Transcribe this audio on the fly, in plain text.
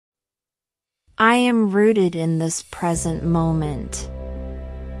I am rooted in this present moment.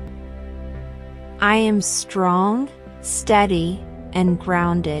 I am strong, steady, and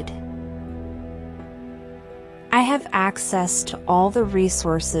grounded. I have access to all the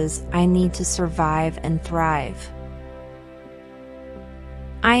resources I need to survive and thrive.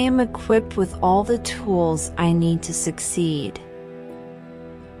 I am equipped with all the tools I need to succeed.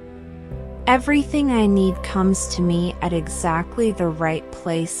 Everything I need comes to me at exactly the right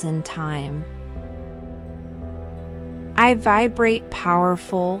place and time. I vibrate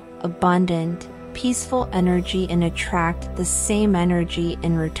powerful, abundant, peaceful energy and attract the same energy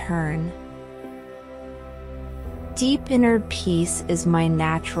in return. Deep inner peace is my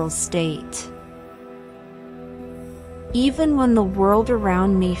natural state. Even when the world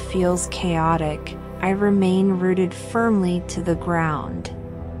around me feels chaotic, I remain rooted firmly to the ground.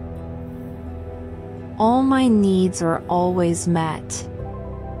 All my needs are always met.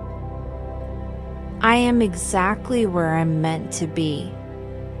 I am exactly where I'm meant to be.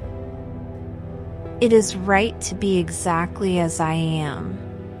 It is right to be exactly as I am.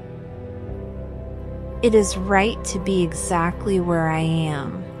 It is right to be exactly where I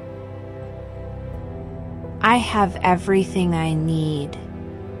am. I have everything I need.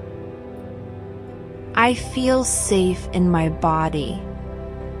 I feel safe in my body.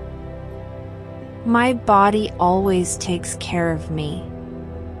 My body always takes care of me.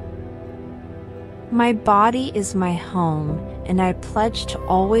 My body is my home, and I pledge to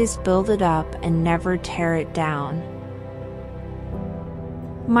always build it up and never tear it down.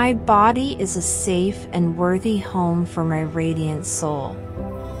 My body is a safe and worthy home for my radiant soul.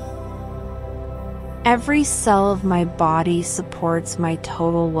 Every cell of my body supports my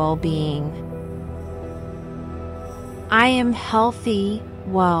total well-being. I am healthy,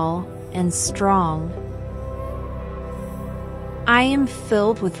 well, and strong. I am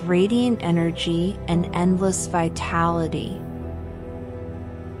filled with radiant energy and endless vitality.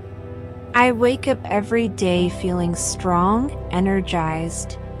 I wake up every day feeling strong,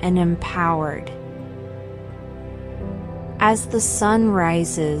 energized, and empowered. As the sun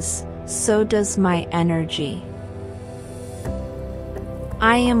rises, so does my energy.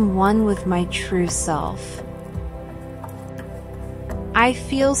 I am one with my true self. I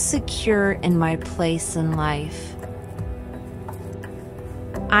feel secure in my place in life.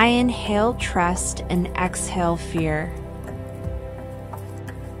 I inhale trust and exhale fear.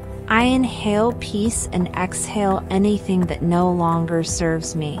 I inhale peace and exhale anything that no longer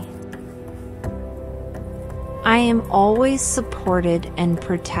serves me. I am always supported and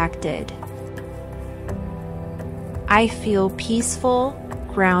protected. I feel peaceful,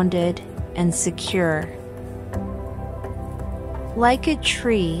 grounded, and secure. Like a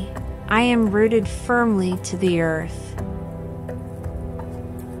tree, I am rooted firmly to the earth.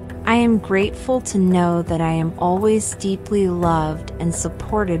 I am grateful to know that I am always deeply loved and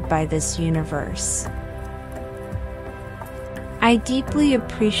supported by this universe. I deeply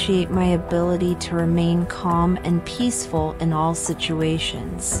appreciate my ability to remain calm and peaceful in all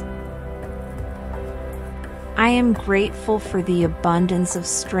situations. I am grateful for the abundance of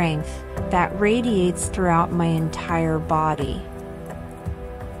strength that radiates throughout my entire body.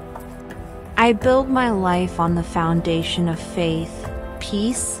 I build my life on the foundation of faith,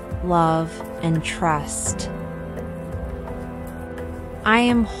 peace, love, and trust. I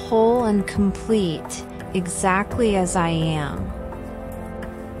am whole and complete, exactly as I am.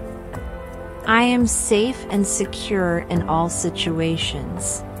 I am safe and secure in all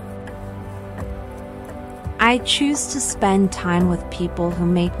situations. I choose to spend time with people who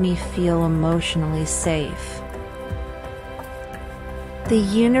make me feel emotionally safe. The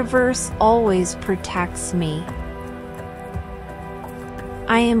universe always protects me.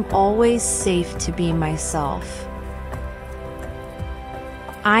 I am always safe to be myself.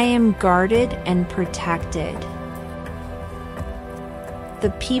 I am guarded and protected.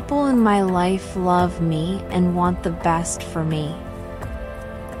 The people in my life love me and want the best for me.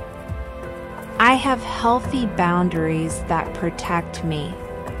 I have healthy boundaries that protect me.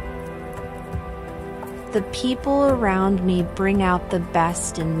 The people around me bring out the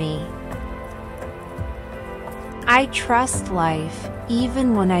best in me. I trust life,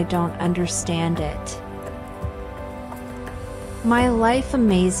 even when I don't understand it. My life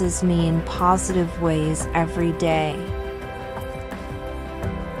amazes me in positive ways every day.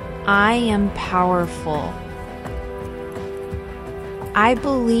 I am powerful. I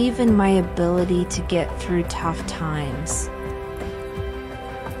believe in my ability to get through tough times.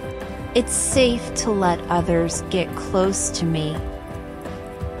 It's safe to let others get close to me.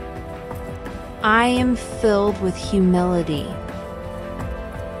 I am filled with humility.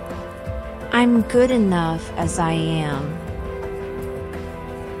 I I'm good enough as I am.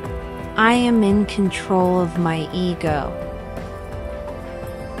 I am in control of my ego.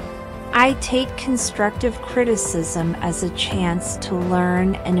 I take constructive criticism as a chance to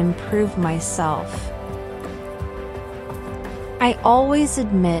learn and improve myself. I always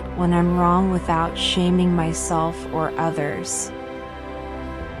admit when I'm wrong without shaming myself or others.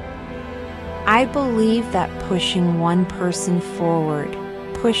 I believe that pushing one person forward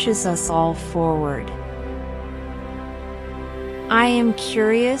pushes us all forward. I am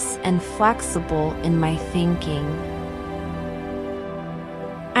curious and flexible in my thinking.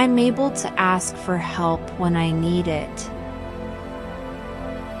 I'm able to ask for help when I need it.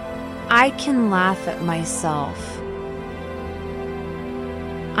 I can laugh at myself.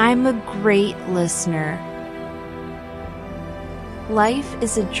 I'm a great listener. Life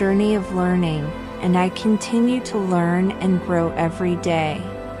is a journey of learning, and I continue to learn and grow every day.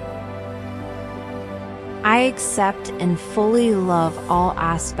 I accept and fully love all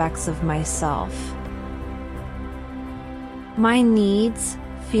aspects of myself. My needs,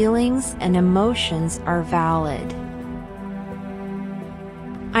 feelings, and emotions are valid.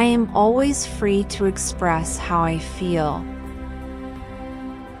 I am always free to express how I feel.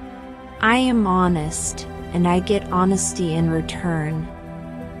 I am honest, and I get honesty in return.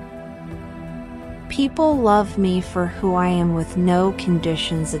 People love me for who I am with no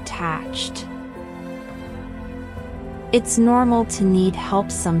conditions attached. It's normal to need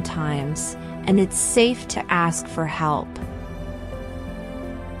help sometimes, and it's safe to ask for help.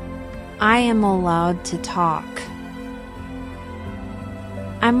 I am allowed to talk.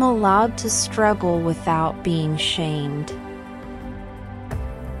 I'm allowed to struggle without being shamed.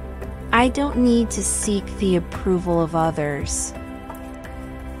 I don't need to seek the approval of others.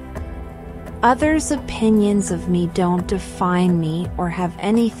 Others' opinions of me don't define me or have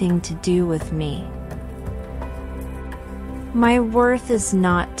anything to do with me. My worth is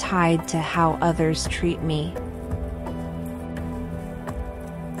not tied to how others treat me.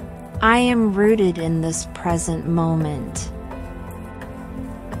 I am rooted in this present moment.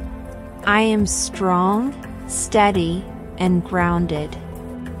 I am strong, steady, and grounded.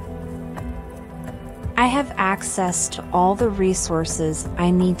 I have access to all the resources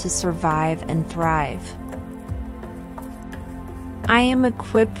I need to survive and thrive. I am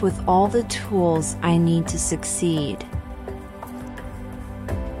equipped with all the tools I need to succeed.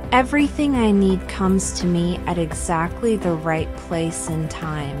 Everything I need comes to me at exactly the right place and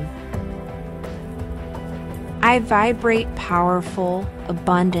time. I vibrate powerful,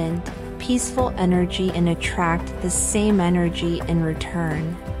 abundant, peaceful energy and attract the same energy in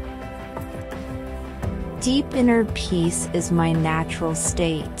return. Deep inner peace is my natural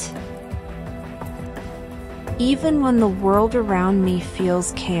state. Even when the world around me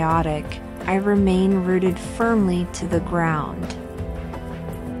feels chaotic, I remain rooted firmly to the ground.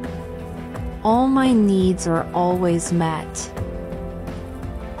 All my needs are always met.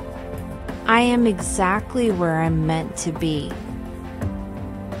 I am exactly where I'm meant to be.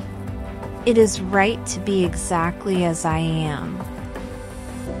 It is right to be exactly as I am.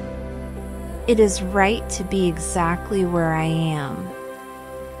 It is right to be exactly where I am.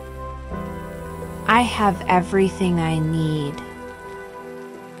 I have everything I need.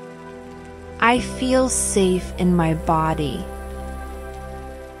 I feel safe in my body.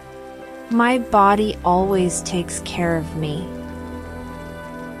 My body always takes care of me.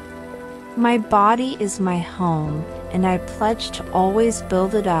 My body is my home, and I pledge to always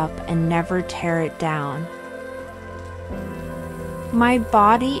build it up and never tear it down. My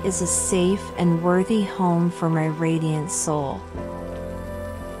body is a safe and worthy home for my radiant soul.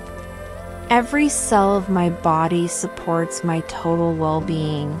 Every cell of my body supports my total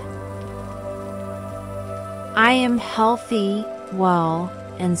well-being. I am healthy, well,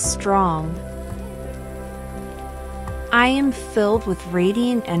 and strong. I am filled with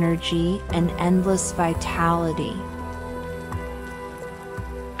radiant energy and endless vitality.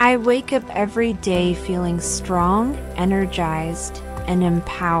 I wake up every day feeling strong, energized, and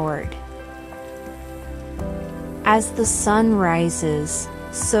empowered. As the sun rises,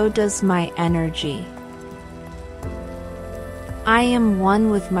 so does my energy. I am one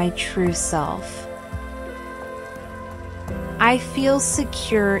with my true self. I feel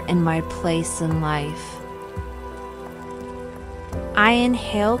secure in my place in life. I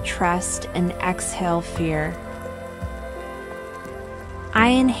inhale trust and exhale fear. I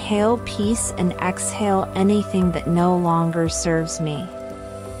inhale peace and exhale anything that no longer serves me.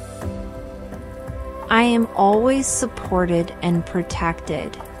 I am always supported and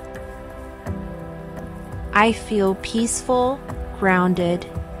protected. I feel peaceful, grounded,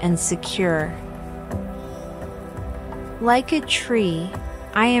 and secure. Like a tree,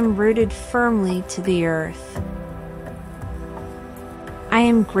 I am rooted firmly to the earth. I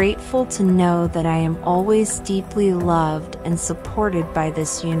am grateful to know that I am always deeply loved and supported by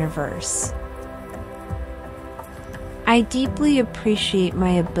this universe. I deeply appreciate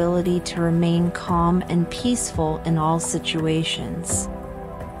my ability to remain calm and peaceful in all situations.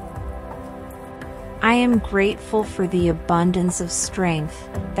 I am grateful for the abundance of strength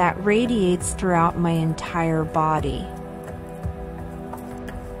that radiates throughout my entire body.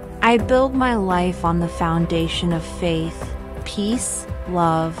 I build my life on the foundation of faith, peace,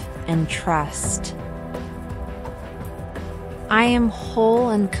 love, and trust. I am whole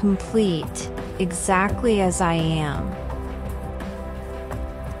and complete, exactly as I am.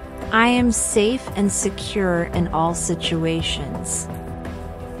 I am safe and secure in all situations.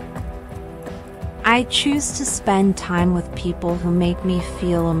 I choose to spend time with people who make me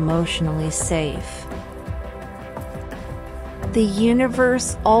feel emotionally safe. The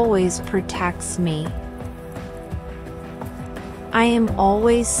universe always protects me. I am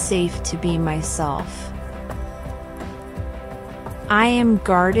always safe to be myself. I am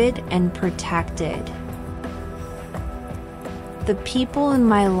guarded and protected. The people in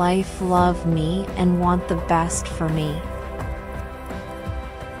my life love me and want the best for me.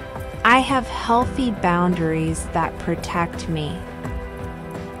 I have healthy boundaries that protect me.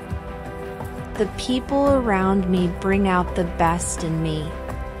 The people around me bring out the best in me.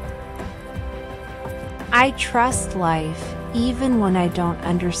 I trust life even when I don't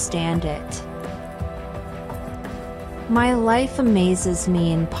understand it. My life amazes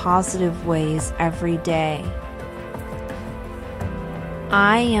me in positive ways every day.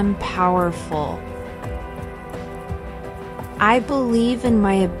 I am powerful. I believe in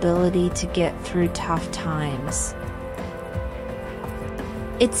my ability to get through tough times.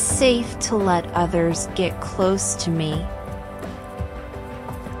 It's safe to let others get close to me.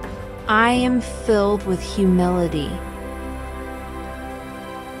 I am filled with humility.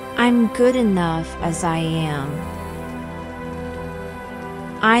 I'm good enough as I am.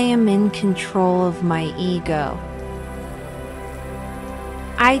 I am in control of my ego.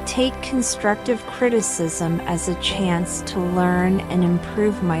 I take constructive criticism as a chance to learn and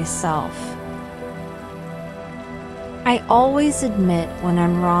improve myself. I always admit when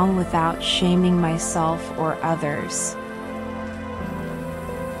I'm wrong without shaming myself or others.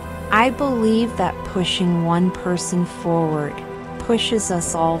 I believe that pushing one person forward pushes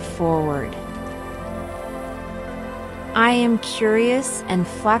us all forward. I am curious and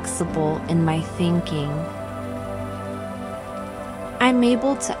flexible in my thinking. I'm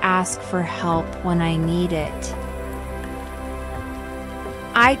able to ask for help when I need it.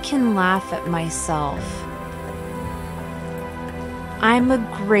 I can laugh at myself. I'm a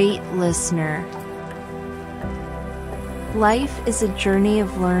great listener. Life is a journey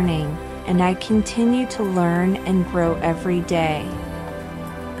of learning, and I continue to learn and grow every day.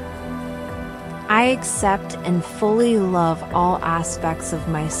 I accept and fully love all aspects of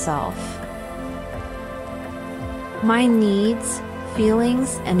myself. My needs,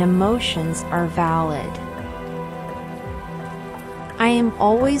 feelings, and emotions are valid. I am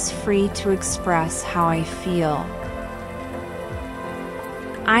always free to express how I feel.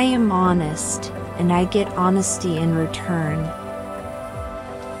 I am honest, and I get honesty in return.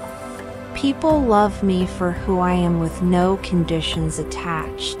 People love me for who I am with no conditions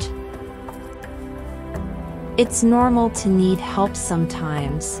attached. It's normal to need help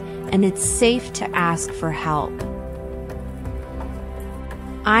sometimes, and it's safe to ask for help.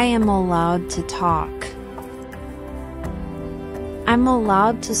 I am allowed to talk. I'm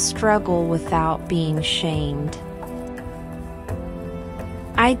allowed to struggle without being shamed.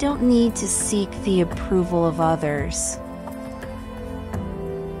 I don't need to seek the approval of others.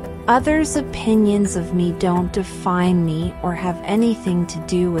 Others' opinions of me don't define me or have anything to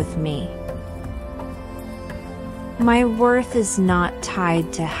do with me. My worth is not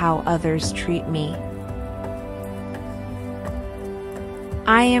tied to how others treat me.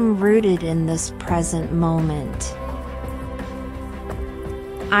 I am rooted in this present moment.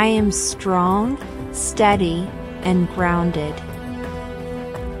 I am strong, steady, and grounded.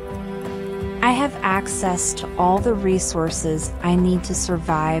 I have access to all the resources I need to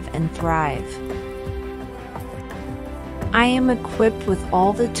survive and thrive. I am equipped with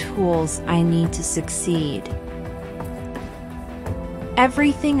all the tools I need to succeed.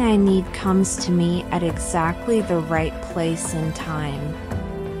 Everything I need comes to me at exactly the right place and time.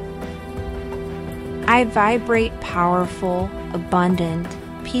 I vibrate powerful, abundant,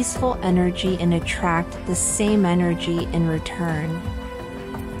 peaceful energy and attract the same energy in return.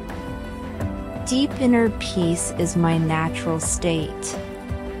 deep inner peace is my natural state.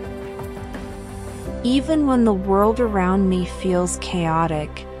 Even when the world around me feels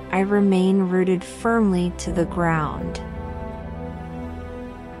chaotic, I remain rooted firmly to the ground.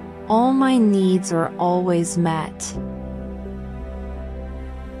 All my needs are always met.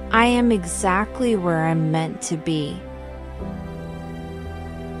 I am exactly where I'm meant to be.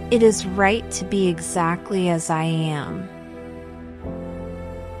 It is right to be exactly as I am.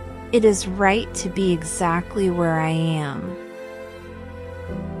 It is right to be exactly where I am.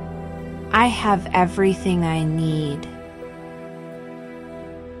 I have everything I need.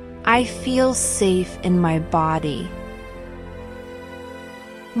 I feel safe in my body.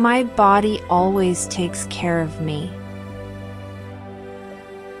 My body always takes care of me.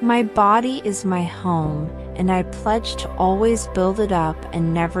 My body is my home, and I pledge to always build it up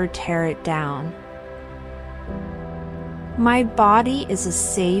and never tear it down. My body is a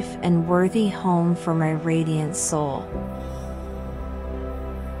safe and worthy home for my radiant soul.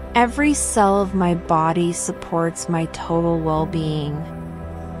 Every cell of my body supports my total well-being.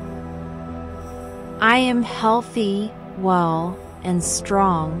 I am healthy, well, and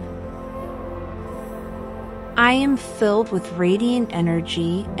strong. I am filled with radiant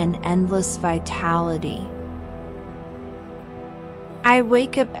energy and endless vitality. I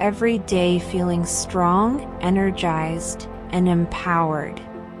wake up every day feeling strong, energized, and empowered.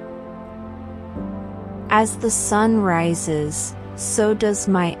 As the sun rises, so does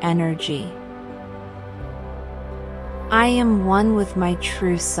my energy. I am one with my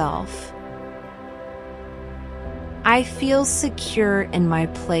true self. I feel secure in my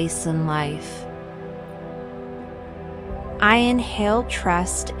place in life. I inhale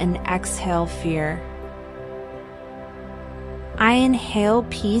trust and exhale fear. I inhale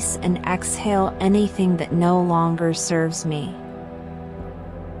peace and exhale anything that no longer serves me.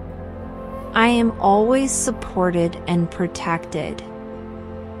 I am always supported and protected.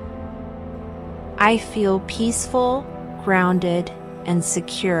 I feel peaceful, grounded, and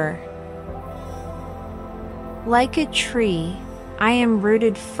secure. Like a tree, I am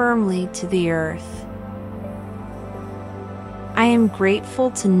rooted firmly to the earth. I am grateful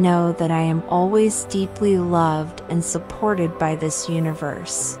to know that I am always deeply loved and supported by this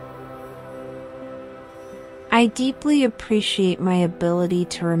universe. I deeply appreciate my ability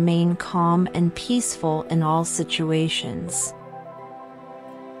to remain calm and peaceful in all situations.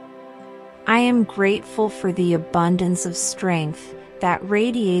 I am grateful for the abundance of strength that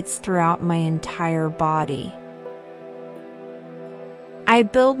radiates throughout my entire body. I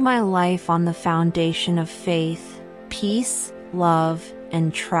build my life on the foundation of faith, peace, love,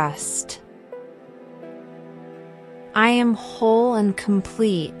 and trust. I am whole and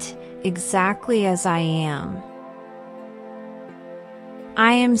complete, exactly as I am.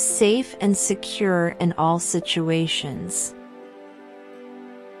 I am safe and secure in all situations.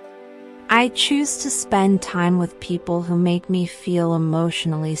 I choose to spend time with people who make me feel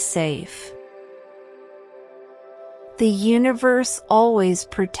emotionally safe. The universe always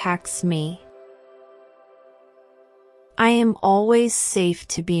protects me. I am always safe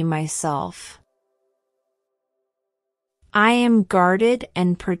to be myself. I am guarded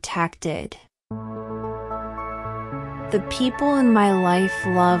and protected. The people in my life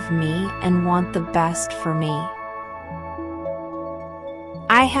love me and want the best for me.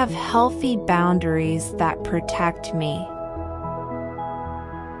 I have healthy boundaries that protect me.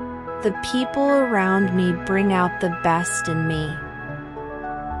 The people around me bring out the best in me.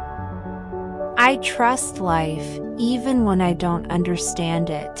 I trust life, even when I don't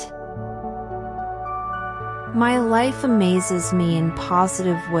understand it. My life amazes me in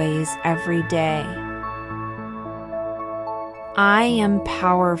positive ways every day. I am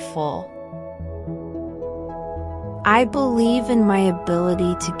powerful. I believe in my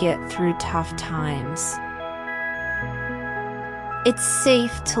ability to get through tough times. It's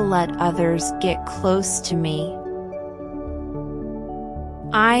safe to let others get close to me.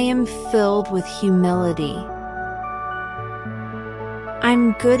 I am filled with humility.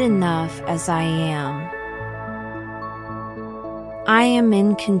 I'm good enough as I am. I am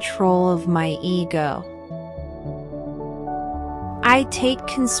in control of my ego. I take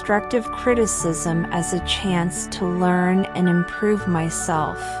constructive criticism as a chance to learn and improve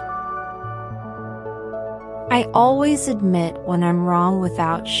myself. I always admit when I'm wrong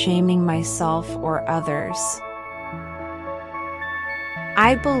without shaming myself or others.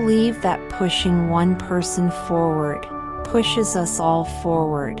 I believe that pushing one person forward pushes us all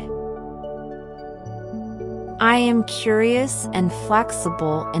forward. I am curious and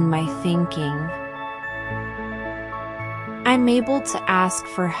flexible in my thinking. I'm I'm able to ask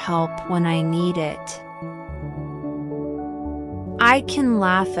for help when I need it. I can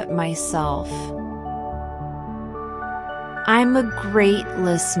laugh at myself. I'm a great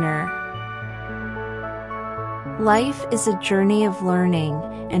listener. Life is a journey of learning,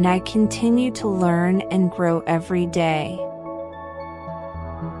 and I continue to learn and grow every day.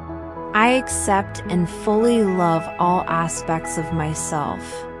 I accept and fully love all aspects of myself.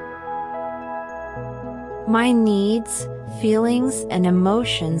 My needs, feelings, and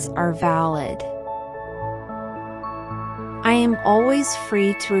emotions are valid. I am always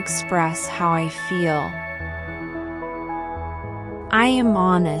free to express how I feel. I am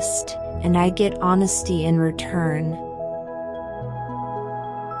honest, and I get honesty in return.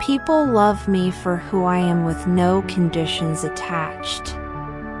 People love me for who I am with no conditions attached.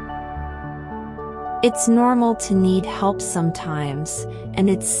 It's normal to need help sometimes, and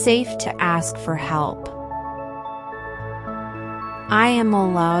it's safe to ask for help. I am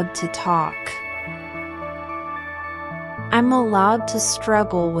allowed to talk. I'm allowed to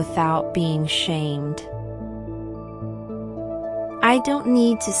struggle without being shamed. I don't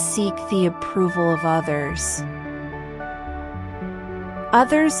need to seek the approval of others.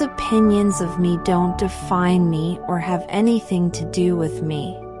 Others' opinions of me don't define me or have anything to do with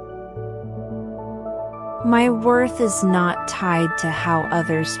me. My worth is not tied to how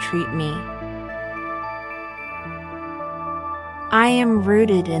others treat me. I am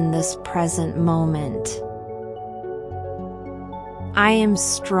rooted in this present moment. I am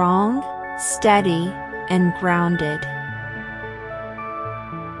strong, steady, and grounded.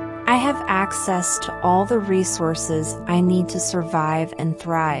 I have access to all the resources I need to survive and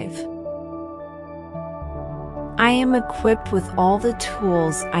thrive. I am equipped with all the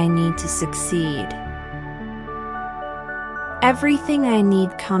tools I need to succeed. Everything I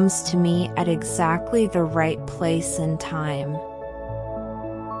need comes to me at exactly the right place and time.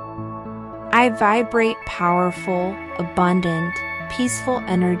 I vibrate powerful, abundant, peaceful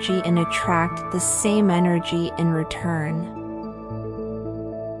energy and attract the same energy in return.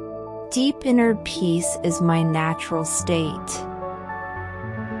 Deep inner peace is my natural state.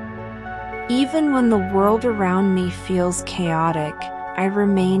 Even when the world around me feels chaotic, I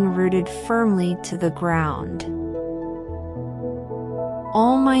remain rooted firmly to the ground.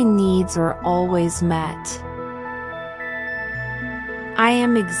 All my needs are always met. I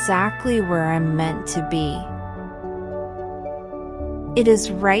am exactly where I'm meant to be. It is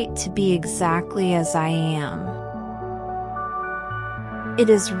right to be exactly as I am. It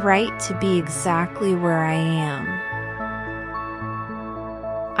is right to be exactly where I am.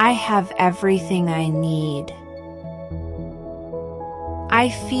 I have everything I need. I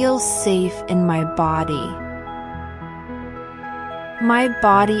feel safe in my body. My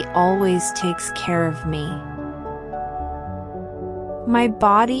body always takes care of me. My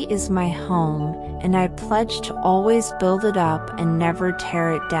body is my home, and I pledge to always build it up and never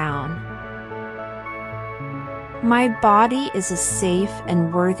tear it down. My body is a safe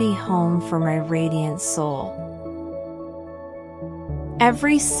and worthy home for my radiant soul.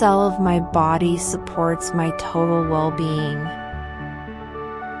 Every cell of my body supports my total well-being.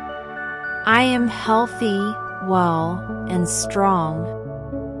 I am healthy, well, and strong.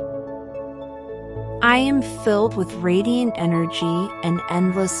 I am filled with radiant energy and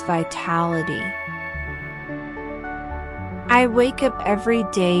endless vitality. I wake up every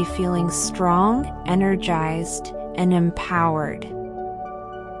day feeling strong, energized, and empowered.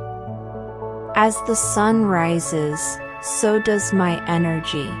 As the sun rises, so does my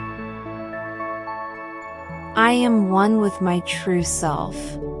energy. I am one with my true self.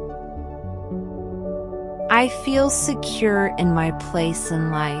 I feel secure in my place in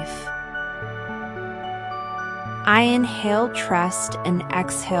life. I inhale trust and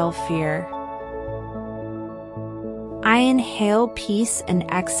exhale fear. I inhale peace and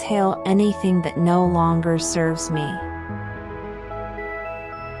exhale anything that no longer serves me.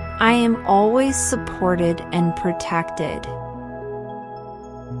 I am always supported and protected.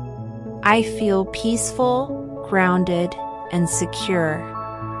 I feel peaceful, grounded, and secure.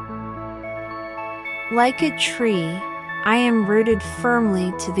 Like a tree, I am rooted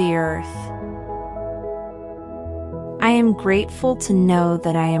firmly to the earth. I am grateful to know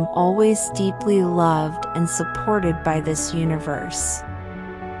that I am always deeply loved and supported by this universe.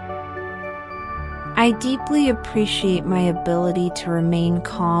 I deeply appreciate my ability to remain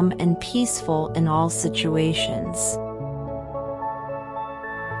calm and peaceful in all situations.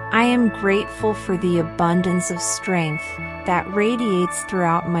 I am grateful for the abundance of strength that radiates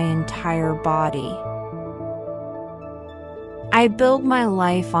throughout my entire body. I build my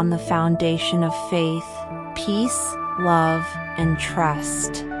life on the foundation of faith, peace, love, and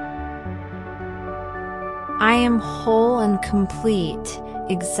trust. I am whole and complete,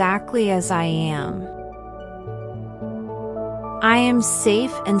 exactly as I am. I am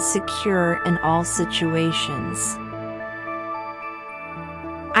safe and secure in all situations.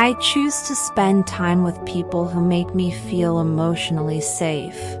 I choose to spend time with people who make me feel emotionally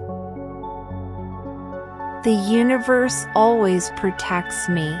safe. The universe always protects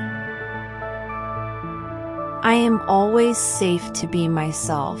me. I am always safe to be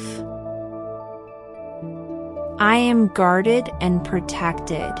myself. I am guarded and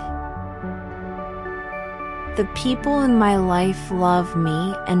protected. The people in my life love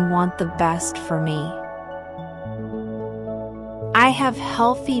me and want the best for me. I have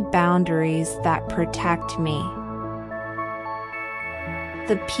healthy boundaries that protect me.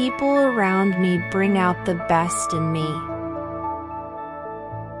 The people around me bring out the best in me.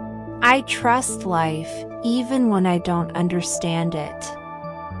 I trust life, even when I don't understand it.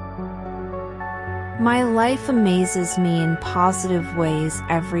 My life amazes me in positive ways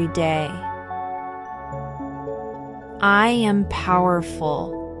every day. I am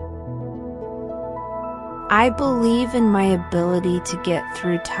powerful. I believe in my ability to get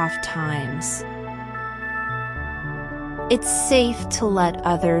through tough times. It's safe to let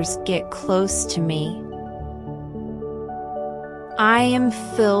others get close to me. I am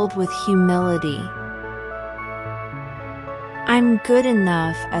filled with humility. I'm good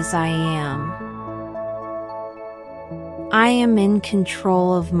enough as I am. I am in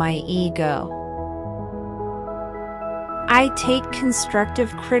control of my ego. I take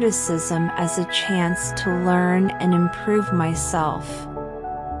constructive criticism as a chance to learn and improve myself.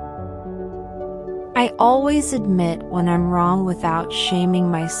 I always admit when I'm wrong without shaming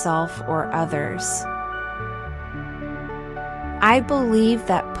myself or others. I believe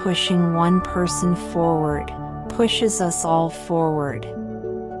that pushing one person forward pushes us all forward.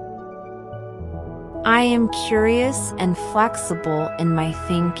 I am curious and flexible in my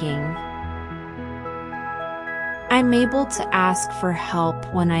thinking. I'm able to ask for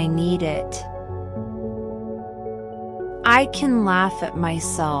help when I need it. I can laugh at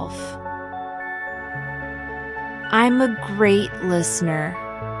myself. I'm a great listener.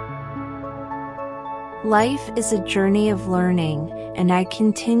 Life is a journey of learning, and I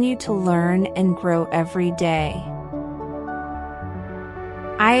continue to learn and grow every day.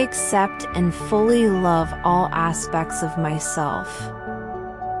 I accept and fully love all aspects of myself.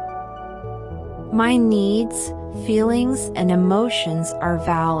 My needs, feelings, and emotions are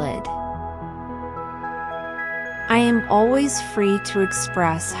valid. I am always free to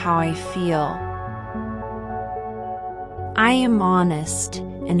express how I feel. I am honest,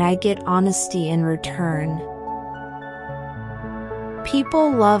 and I get honesty in return.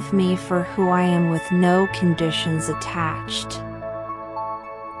 People love me for who I am with no conditions attached.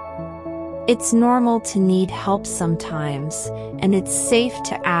 It's normal to need help sometimes, and it's safe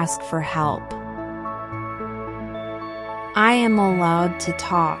to ask for help. I am allowed to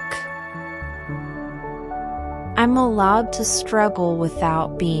talk. I'm allowed to struggle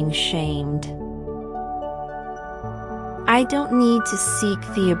without being shamed. I don't need to seek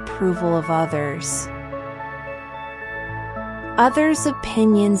the approval of others. Others'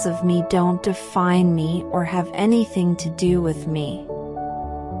 opinions of me don't define me or have anything to do with me.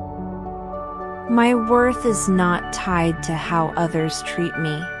 My worth is not tied to how others treat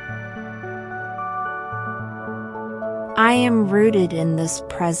me. I am rooted in this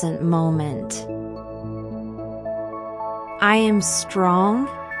present moment. I am strong,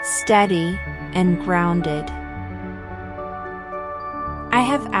 steady, and grounded. I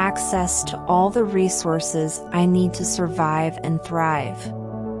have access to all the resources I need to survive and thrive.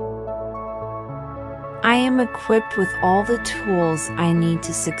 I am equipped with all the tools I need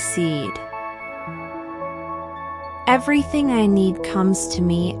to succeed. Everything I need comes to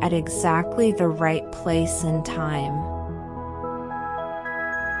me at exactly the right place and time.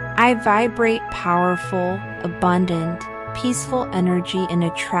 I vibrate powerful, abundant, peaceful energy and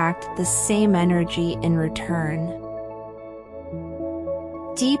attract the same energy in return.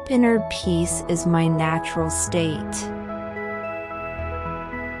 Deep inner peace is my natural state.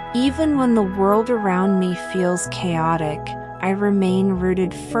 Even when the world around me feels chaotic, I remain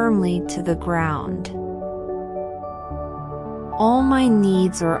rooted firmly to the ground. All my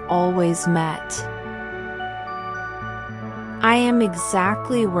needs are always met. I am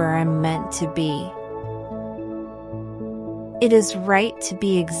exactly where I'm meant to be. It is right to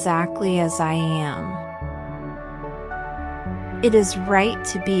be exactly as I am. It is right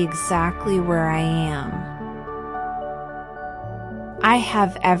to be exactly where I am. I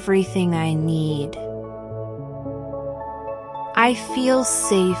have everything I need. I feel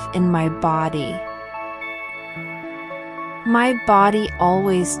safe in my body. My body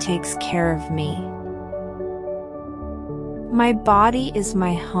always takes care of me. My body is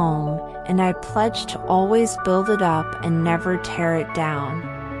my home, and I pledge to always build it up and never tear it down.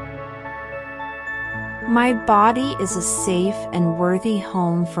 My body is a safe and worthy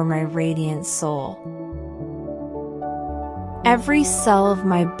home for my radiant soul. Every cell of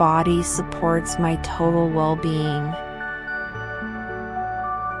my body supports my total well-being.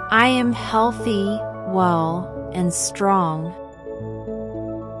 I am healthy, well, and strong.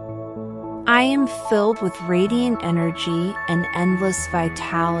 I am filled with radiant energy and endless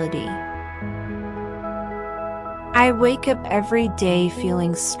vitality. I wake up every day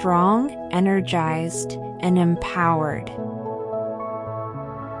feeling strong, energized, and empowered.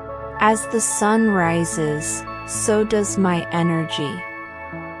 As the sun rises, so does my energy.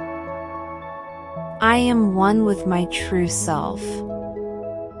 I am one with my true self.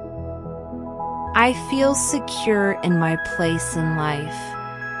 I feel secure in my place in life.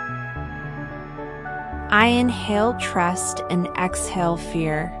 I inhale trust and exhale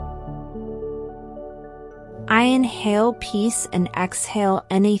fear. I inhale peace and exhale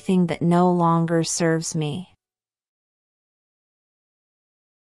anything that no longer serves me.